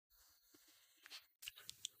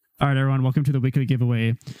All right, everyone, welcome to the weekly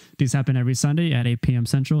giveaway. These happen every Sunday at 8 p.m.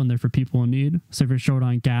 Central, and they're for people in need. So if you're short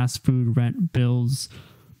on gas, food, rent, bills,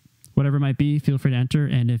 whatever it might be, feel free to enter.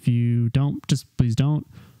 And if you don't, just please don't.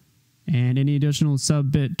 And any additional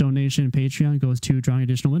sub-bit donation Patreon goes to drawing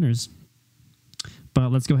additional winners.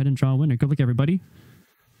 But let's go ahead and draw a winner. Good luck, everybody.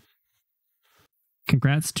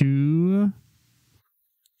 Congrats to...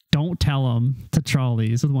 Don't tell them to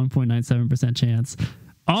Charlie's with 1.97% chance.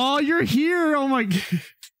 Oh, you're here. Oh my God.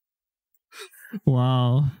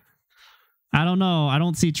 Wow. I don't know. I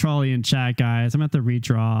don't see Trolley in chat, guys. I'm going to have to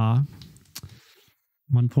redraw.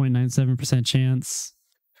 1.97% chance.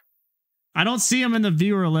 I don't see him in the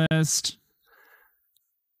viewer list.